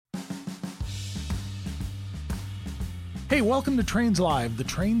Hey, welcome to Trains Live, the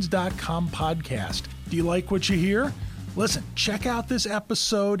Trains.com podcast. Do you like what you hear? Listen, check out this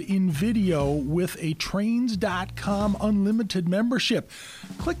episode in video with a Trains.com unlimited membership.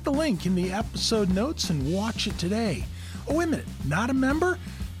 Click the link in the episode notes and watch it today. Oh, wait a minute, not a member?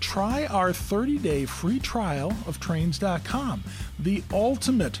 Try our 30-day free trial of Trains.com, the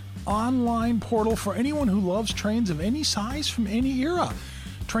ultimate online portal for anyone who loves trains of any size from any era.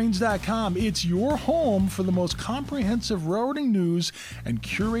 Trains.com, it's your home for the most comprehensive railroading news and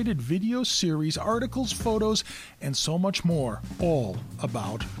curated video series, articles, photos, and so much more, all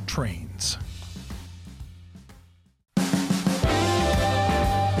about trains.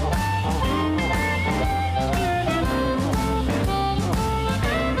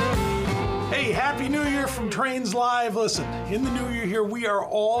 Hey, Happy New Year from Trains Live. Listen, in the new year here, we are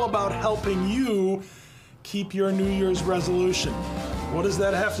all about helping you keep your New Year's resolution. What does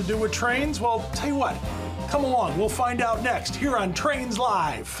that have to do with trains? Well, tell you what, come along, we'll find out next here on Trains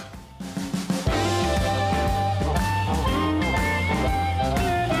Live.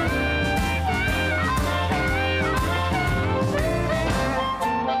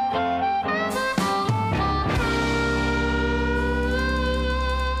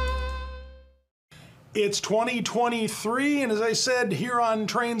 It's 2023, and as I said, here on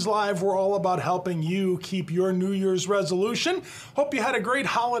Trains Live, we're all about helping you keep your New Year's resolution. Hope you had a great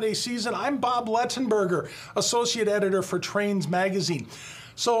holiday season. I'm Bob Lettenberger, Associate Editor for Trains Magazine.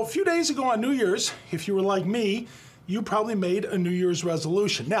 So a few days ago on New Year's, if you were like me, you probably made a New Year's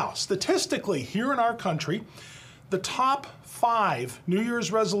resolution. Now, statistically, here in our country, the top 5 New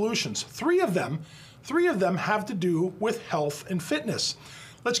Year's resolutions, three of them have to do with health and fitness.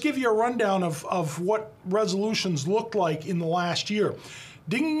 Let's give you a rundown of what resolutions looked like in the last year.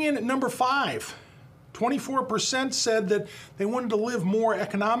 Digging in at number 5, 24% said that they wanted to live more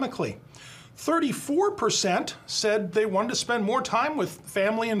economically. 34% said they wanted to spend more time with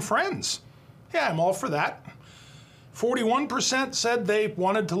family and friends. Yeah, I'm all for that. 41% said they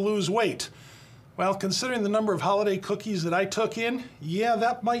wanted to lose weight. Well, considering the number of holiday cookies that I took in, yeah,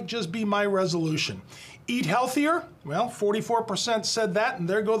 that might just be my resolution. Eat healthier? Well, 44% said that, and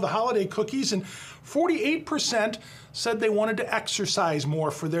there go the holiday cookies. And 48% said they wanted to exercise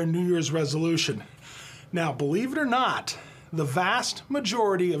more for their New Year's resolution. Now, believe it or not, the vast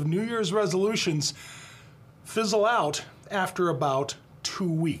majority of New Year's resolutions fizzle out after about 2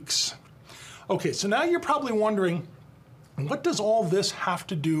 weeks. Okay, so now you're probably wondering, what does all this have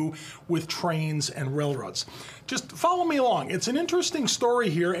to do with trains and railroads? Just follow me along. It's an interesting story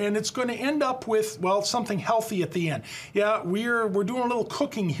here, and it's going to end up with, well, something healthy at the end. Yeah, we're doing a little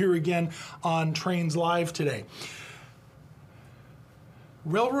cooking here again on Trains Live today.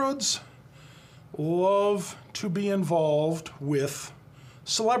 Railroads love to be involved with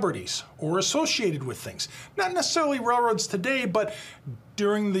celebrities or associated with things. Not necessarily railroads today, but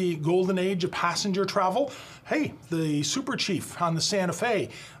during the golden age of passenger travel, hey, the super chief on the Santa Fe,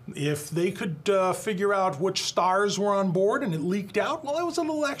 if they could figure out which stars were on board and it leaked out, well, that was a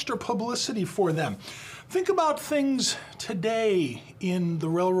little extra publicity for them. Think about things today in the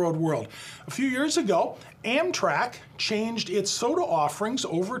railroad world. A few years ago, Amtrak changed its soda offerings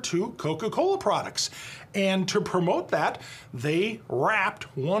over to Coca-Cola products. And to promote that, they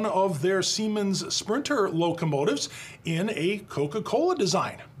wrapped one of their Siemens Sprinter locomotives in a Coca-Cola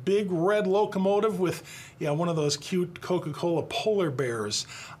design. Big red locomotive with, one of those cute Coca-Cola polar bears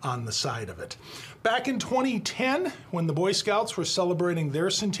on the side of it. Back in 2010, when the Boy Scouts were celebrating their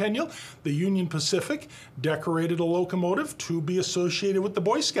centennial, the Union Pacific decorated a locomotive to be associated with the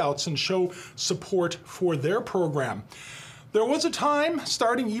Boy Scouts and show support for their program. There was a time,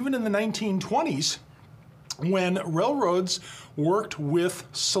 starting even in the 1920s, when railroads worked with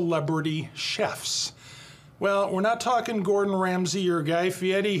celebrity chefs. Well, we're not talking Gordon Ramsay or Guy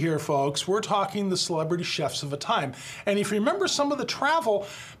Fieri here, folks. We're talking the celebrity chefs of a time. And if you remember some of the travel,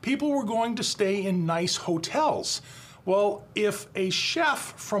 people were going to stay in nice hotels. Well, if a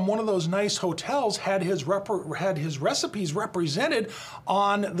chef from one of those nice hotels had his recipes represented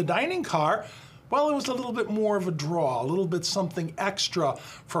on the dining car, well, it was a little bit more of a draw, a little bit something extra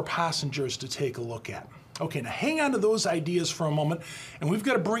for passengers to take a look at. Okay, now hang on to those ideas for a moment, and we've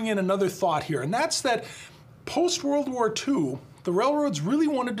got to bring in another thought here, and that's that post-World War II, the railroads really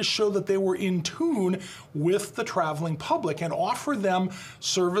wanted to show that they were in tune with the traveling public and offer them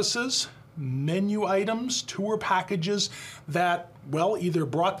services, menu items, tour packages that, well, either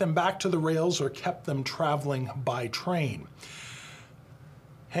brought them back to the rails or kept them traveling by train.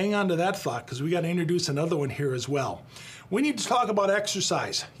 Hang on to that thought, because we got to introduce another one here as well. We need to talk about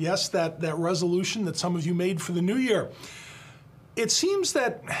exercise. Yes, that resolution that some of you made for the new year. It seems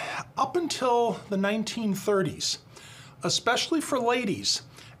that up until the 1930s, especially for ladies,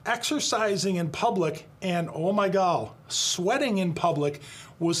 exercising in public and, oh my God, sweating in public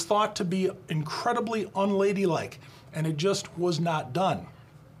was thought to be incredibly unladylike, and it just was not done.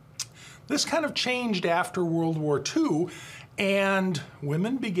 This kind of changed after World War II, and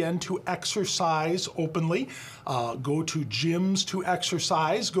women began to exercise openly, go to gyms to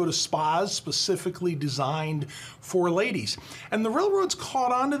exercise, go to spas specifically designed for ladies. And the railroads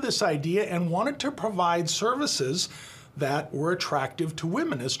caught on to this idea and wanted to provide services that were attractive to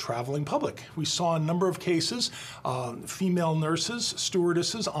women as traveling public. We saw a number of cases, female nurses,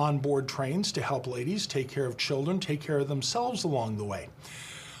 stewardesses on board trains to help ladies take care of children, take care of themselves along the way.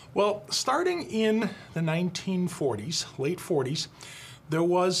 Well, starting in the 1940s, late 40s, there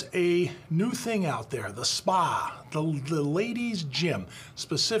was a new thing out there, the spa, the ladies' gym,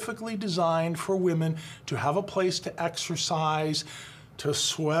 specifically designed for women to have a place to exercise, to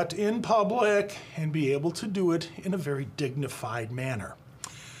sweat in public, and be able to do it in a very dignified manner.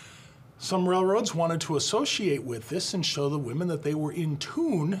 Some railroads wanted to associate with this and show the women that they were in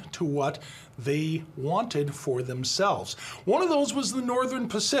tune to what they wanted for themselves. One of those was the Northern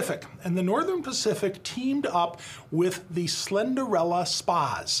Pacific, and the Northern Pacific teamed up with the Slenderella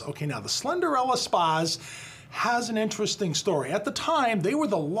spas. Okay, now the Slenderella spas has an interesting story. At the time, they were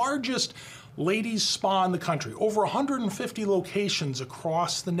the largest ladies spa in the country, over 150 locations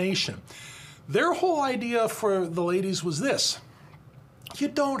across the nation. Their whole idea for the ladies was this: you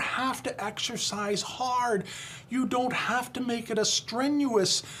don't have to exercise hard. You don't have to make it a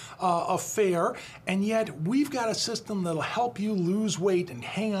strenuous affair. And yet we've got a system that'll help you lose weight and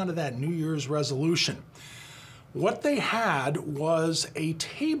hang on to that New Year's resolution. What they had was a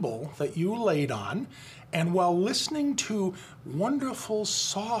table that you laid on, and while listening to wonderful,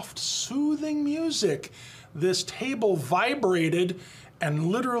 soft, soothing music, this table vibrated and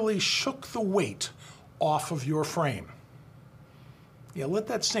literally shook the weight off of your frame. Yeah, let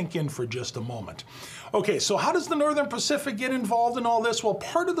that sink in for just a moment. Okay, so how does the Northern Pacific get involved in all this? Well,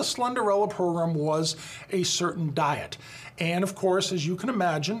 part of the Slenderella program was a certain diet. And of course, as you can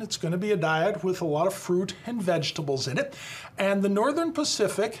imagine, it's going to be a diet with a lot of fruit and vegetables in it. And the Northern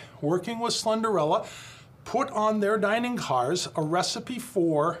Pacific, working with Slenderella, put on their dining cars a recipe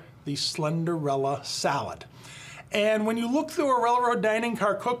for the Slenderella salad. And when you look through a railroad dining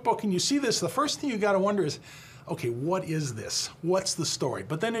car cookbook and you see this, the first thing you got to wonder is, okay, what is this? What's the story?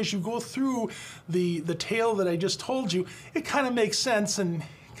 But then as you go through the tale that I just told you, it kind of makes sense and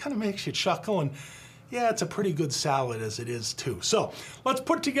kind of makes you chuckle, and yeah, it's a pretty good salad as it is too. So let's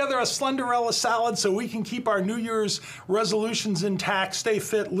put together a Slenderella salad so we can keep our New Year's resolutions intact, stay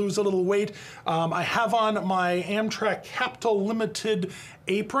fit, lose a little weight. I have on my Amtrak Capital Limited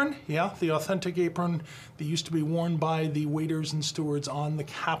apron, yeah, the authentic apron that used to be worn by the waiters and stewards on the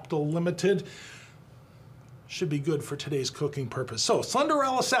Capital Limited. Should be good for today's cooking purpose. So,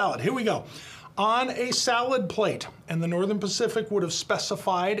 Slenderella salad, here we go. On a salad plate, and the Northern Pacific would have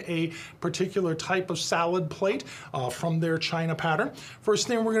specified a particular type of salad plate from their China pattern. First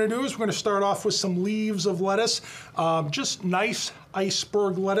thing we're going to do is we're going to start off with some leaves of lettuce, just nice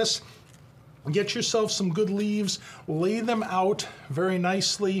iceberg lettuce. Get yourself some good leaves, lay them out very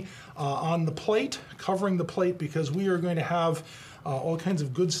nicely on the plate, covering the plate, because we are going to have all kinds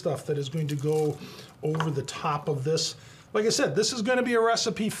of good stuff that is going to go over the top of this. Like I said, this is going to be a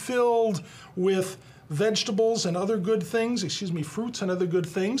recipe filled with vegetables and other good things, fruits and other good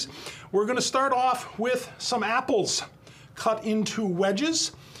things. We're going to start off with some apples cut into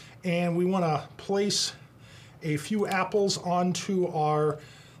wedges, and we want to place a few apples onto our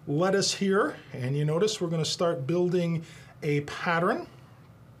lettuce here, and you notice we're going to start building a pattern.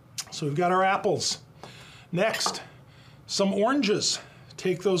 So we've got our apples. Next, some oranges.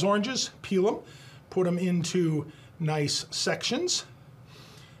 Take those oranges, peel them, put them into nice sections,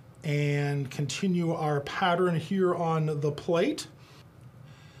 and continue our pattern here on the plate.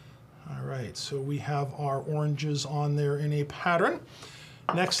 All right, so we have our oranges on there in a pattern.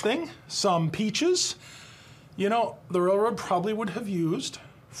 Next thing, some peaches. You know, the railroad probably would have used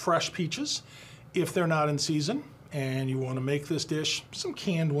fresh peaches if they're not in season, and you want to make this dish. Some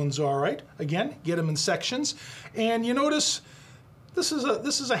canned ones are all right. Again, get them in sections, and you notice this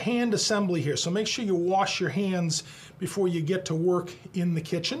is a hand assembly here, so make sure you wash your hands before you get to work in the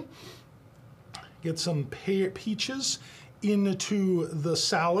kitchen. Get some peaches into the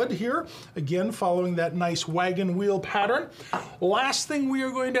salad here, again following that nice wagon wheel pattern. Last thing we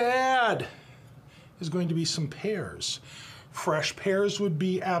are going to add is going to be some pears. Fresh pears would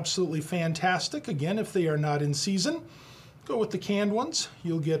be absolutely fantastic. Again, if they are not in season, go with the canned ones.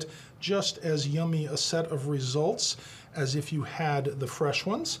 You'll get just as yummy a set of results as if you had the fresh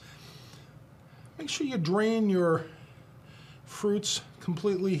ones. Make sure you drain your fruits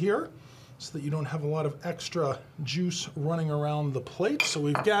completely here so that you don't have a lot of extra juice running around the plate. So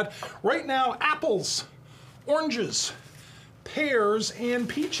we've got right now apples, oranges, pears, and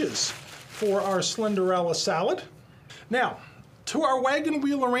peaches for our Slenderella salad. Now, to our wagon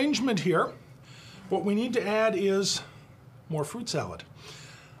wheel arrangement here, what we need to add is more fruit salad.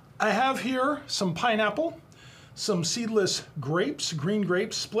 I have here some pineapple, some seedless grapes, green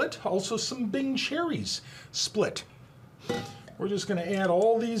grapes split, also some Bing cherries split. We're just going to add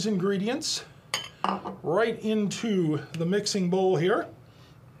all these ingredients right into the mixing bowl here.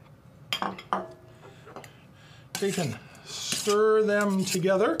 They can stir them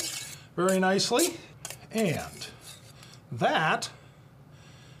together very nicely, and that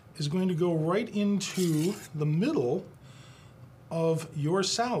is going to go right into the middle of your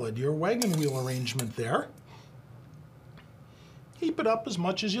salad, your wagon wheel arrangement there. Heap it up as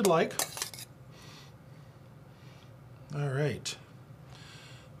much as you'd like. All right.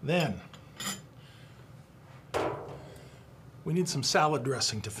 Then we need some salad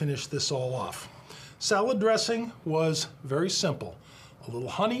dressing to finish this all off. Salad dressing was very simple. A little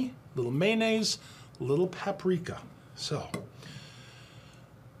honey, a little mayonnaise, a little paprika. So,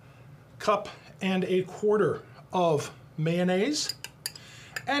 1.25 cups of mayonnaise.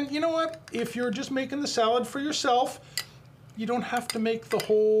 And you know what? If you're just making the salad for yourself, you don't have to make the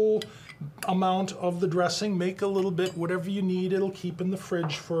whole amount of the dressing. Make a little bit, whatever you need. It'll keep in the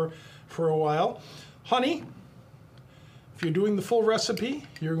fridge for a while. Honey, if you're doing the full recipe,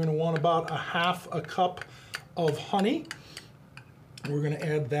 you're going to want about 1/2 cup of honey. We're going to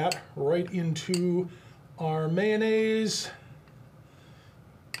add that right into our mayonnaise.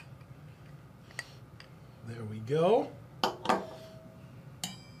 There we go.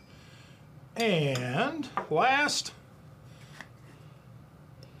 And last,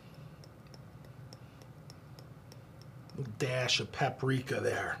 a dash of paprika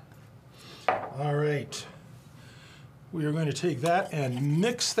there. All right. We are going to take that and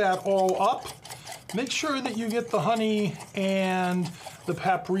mix that all up. Make sure that you get the honey and the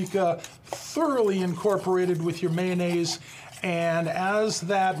paprika thoroughly incorporated with your mayonnaise. And as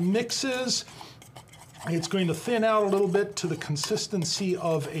that mixes, it's going to thin out a little bit to the consistency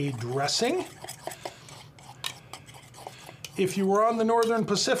of a dressing. If you were on the Northern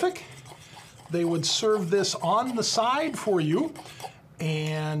Pacific, they would serve this on the side for you,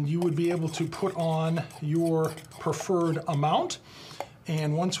 and you would be able to put on your preferred amount.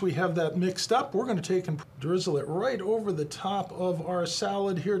 And once we have that mixed up, we're going to take and drizzle it right over the top of our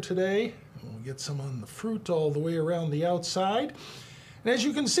salad here today. We'll get some on the fruit all the way around the outside. And as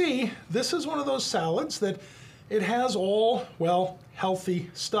you can see, this is one of those salads that it has all, well, healthy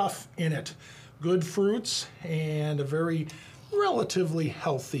stuff in it. Good fruits and a very relatively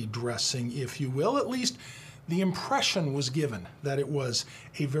healthy dressing, if you will. At least the impression was given that it was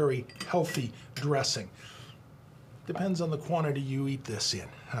a very healthy dressing. Depends on the quantity you eat this in.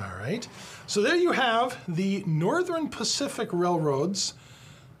 All right. So there you have the Northern Pacific Railroad's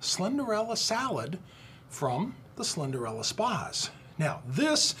Slenderella salad from the Slenderella Spas. Now,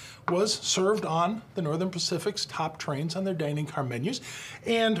 this was served on the Northern Pacific's top trains on their dining car menus.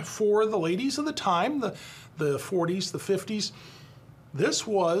 And for the ladies of the time, the 40s, the 50s, this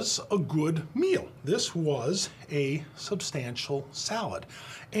was a good meal. This was a substantial salad.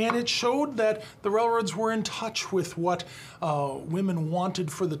 And it showed that the railroads were in touch with what women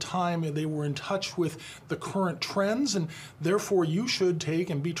wanted for the time. They were in touch with the current trends, and therefore you should take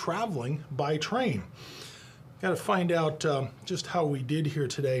and be traveling by train. Got to find out just how we did here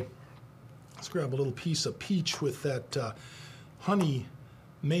today. Let's grab a little piece of peach with that honey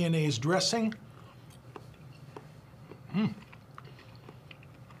mayonnaise dressing.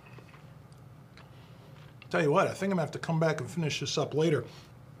 Tell you what, I think I'm going to have to come back and finish this up later.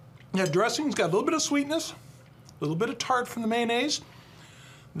 Yeah, dressing's got a little bit of sweetness, a little bit of tart from the mayonnaise.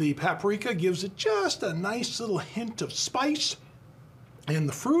 The paprika gives it just a nice little hint of spice. And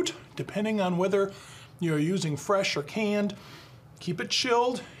the fruit, depending on whether you're using fresh or canned, keep it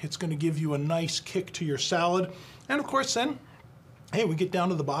chilled. It's going to give you a nice kick to your salad. And of course then, hey, we get down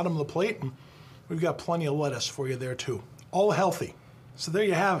to the bottom of the plate and we've got plenty of lettuce for you there too. All healthy. So there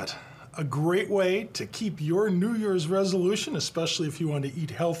you have it. A great way to keep your New Year's resolution, especially if you want to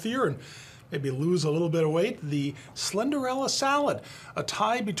eat healthier and maybe lose a little bit of weight. The Slenderella salad, a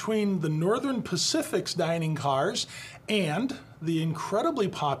tie between the Northern Pacific's dining cars and the incredibly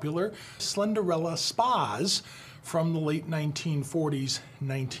popular Slenderella Spas from the late 1940s,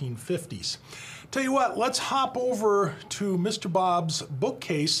 1950s. Tell you what, let's hop over to Mr. Bob's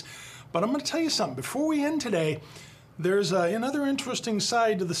bookcase, but I'm going to tell you something. Before we end today, there's another interesting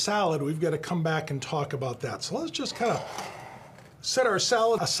side to the salad. We've got to come back and talk about that. So let's just kind of set our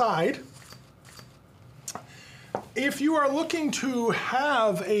salad aside. If you are looking to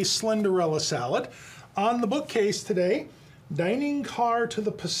have a Slenderella salad, on the bookcase today, Dining Car to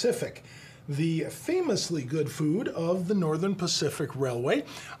the Pacific, the famously good food of the Northern Pacific Railway.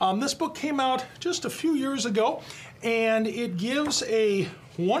 This book came out just a few years ago, and it gives a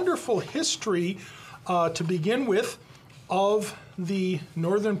wonderful history to begin with of the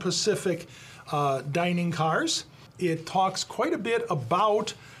Northern Pacific dining cars. It talks quite a bit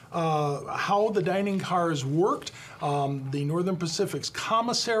about how the dining cars worked, the Northern Pacific's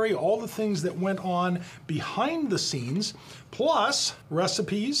commissary, all the things that went on behind the scenes, plus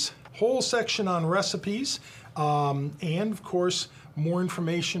recipes, whole section on recipes, and of course, more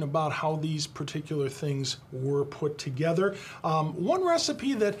information about how these particular things were put together. One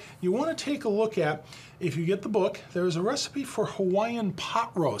recipe that you want to take a look at, if you get the book, there's a recipe for Hawaiian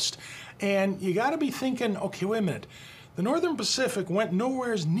pot roast. And you got to be thinking, okay, wait a minute. The Northern Pacific went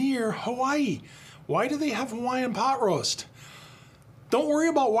nowhere near Hawaii. Why do they have Hawaiian pot roast? Don't worry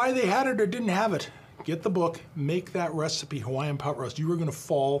about why they had it or didn't have it. Get the book, make that recipe, Hawaiian pot roast. You are going to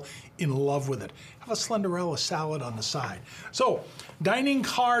fall in love with it. Have a Slenderella salad on the side. So, Dining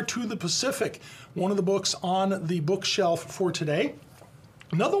Car to the Pacific, one of the books on the bookshelf for today.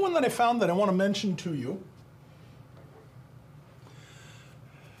 Another one that I found that I want to mention to you,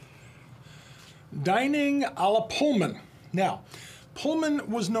 Dining a la Pullman. Now, Pullman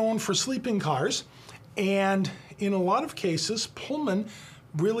was known for sleeping cars, and in a lot of cases, Pullman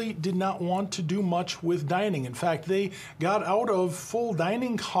really did not want to do much with dining. In fact, they got out of full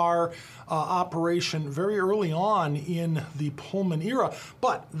dining car operation very early on in the Pullman era,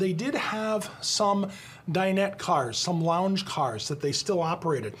 but they did have some dinette cars, some lounge cars that they still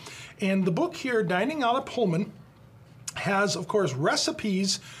operated. And the book here, Dining a la Pullman, has, of course,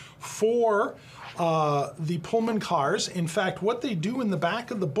 recipes for the Pullman cars. In fact, what they do in the back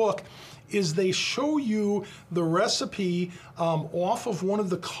of the book is they show you the recipe off of one of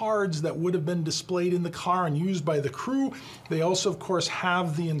the cards that would have been displayed in the car and used by the crew. They also, of course,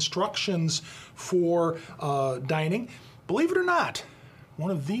 have the instructions for dining. Believe it or not,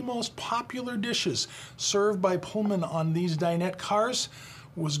 one of the most popular dishes served by Pullman on these dinette cars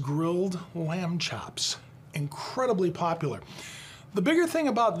was grilled lamb chops. Incredibly popular. The bigger thing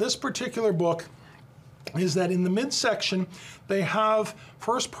about this particular book is that in the midsection, they have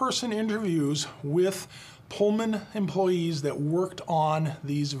first-person interviews with Pullman employees that worked on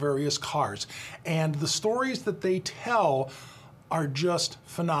these various cars. And the stories that they tell are just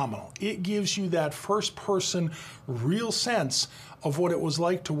phenomenal. It gives you that first-person real sense of what it was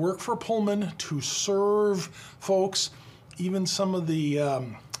like to work for Pullman, to serve folks, even some of the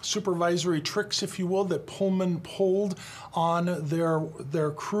supervisory tricks, if you will, that Pullman pulled on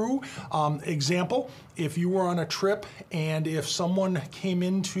their crew. Example, if you were on a trip and if someone came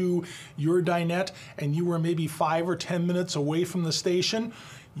into your dinette and you were maybe 5 or 10 minutes away from the station,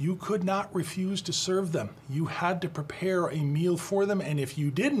 you could not refuse to serve them. You had to prepare a meal for them, and if you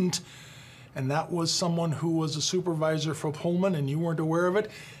didn't, and that was someone who was a supervisor for Pullman and you weren't aware of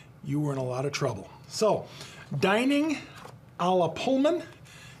it, you were in a lot of trouble. So, Dining a la Pullman.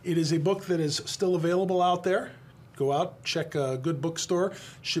 It is a book that is still available out there. Go out, check a good bookstore.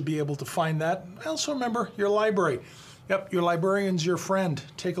 Should be able to find that. Also remember, your library. Yep, your librarian's your friend.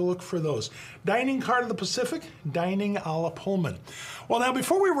 Take a look for those. Dining Car to the Pacific, Dining a la Pullman. Well, now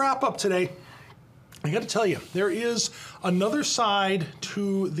before we wrap up today, I got to tell you, there is another side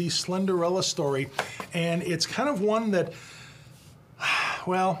to the Slenderella story, and it's kind of one that,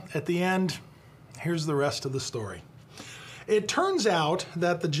 well, at the end, here's the rest of the story. It turns out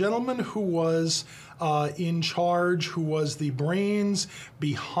that the gentleman who was in charge, who was the brains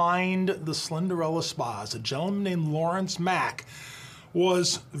behind the Slenderella spas, a gentleman named Lawrence Mack,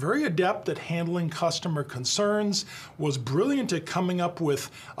 was very adept at handling customer concerns, was brilliant at coming up with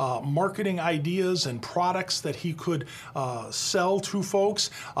marketing ideas and products that he could sell to folks.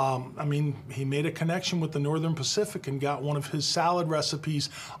 I mean, he made a connection with the Northern Pacific and got one of his salad recipes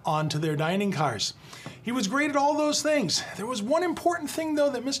onto their dining cars. He was great at all those things. There was one important thing, though,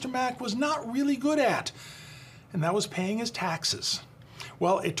 that Mr. Mack was not really good at, and that was paying his taxes.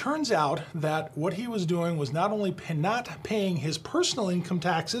 Well, it turns out that what he was doing was not only not paying his personal income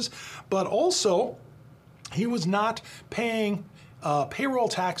taxes, but also he was not paying payroll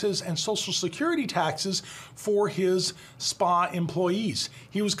taxes and Social Security taxes for his spa employees.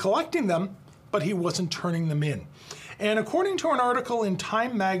 He was collecting them, but he wasn't turning them in. And according to an article in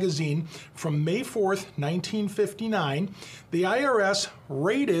Time magazine from May 4th, 1959, the IRS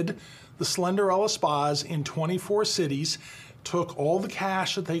raided the Slenderella spas in 24 cities, took all the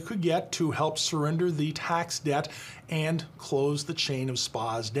cash that they could get to help surrender the tax debt and close the chain of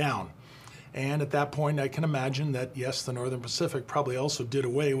spas down. And at that point, I can imagine that, yes, the Northern Pacific probably also did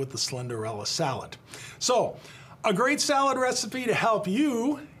away with the Slenderella salad. So, a great salad recipe to help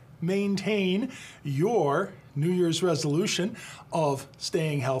you maintain your New Year's resolution of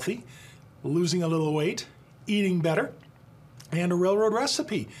staying healthy, losing a little weight, eating better, and a railroad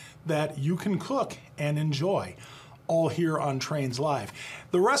recipe that you can cook and enjoy, all here on Trains Live.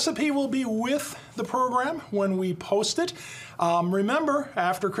 The recipe will be with the program when we post it. Remember,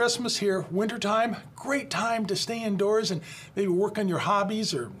 after Christmas here, wintertime, great time to stay indoors and maybe work on your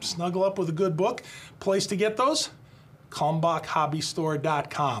hobbies or snuggle up with a good book. Place to get those?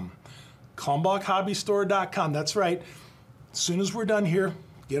 KalmbachHobbyStore.com. KalmbachHobbyStore.com, that's right. As soon as we're done here,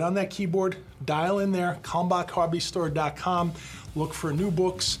 get on that keyboard, dial in there, KalmbachHobbyStore.com. Look for new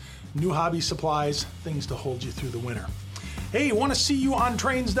books, new hobby supplies, things to hold you through the winter. Hey, want to see you on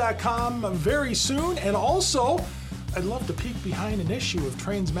Trains.com very soon, and also I'd love to peek behind an issue of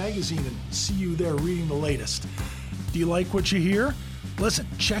Trains Magazine and see you there reading the latest. Do you like what you hear? Listen,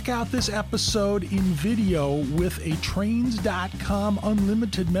 check out this episode in video with a Trains.com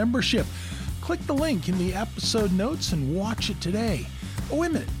unlimited membership. Click the link in the episode notes and watch it today. Oh,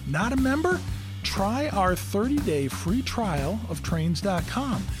 wait a minute, not a member? Try our 30-day free trial of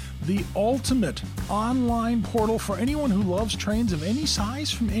Trains.com, the ultimate online portal for anyone who loves trains of any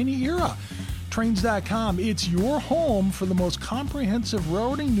size from any era. Trains.com, it's your home for the most comprehensive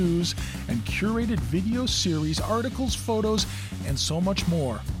railroading news and curated video series, articles, photos, and so much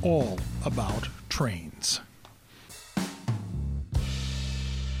more, all about trains.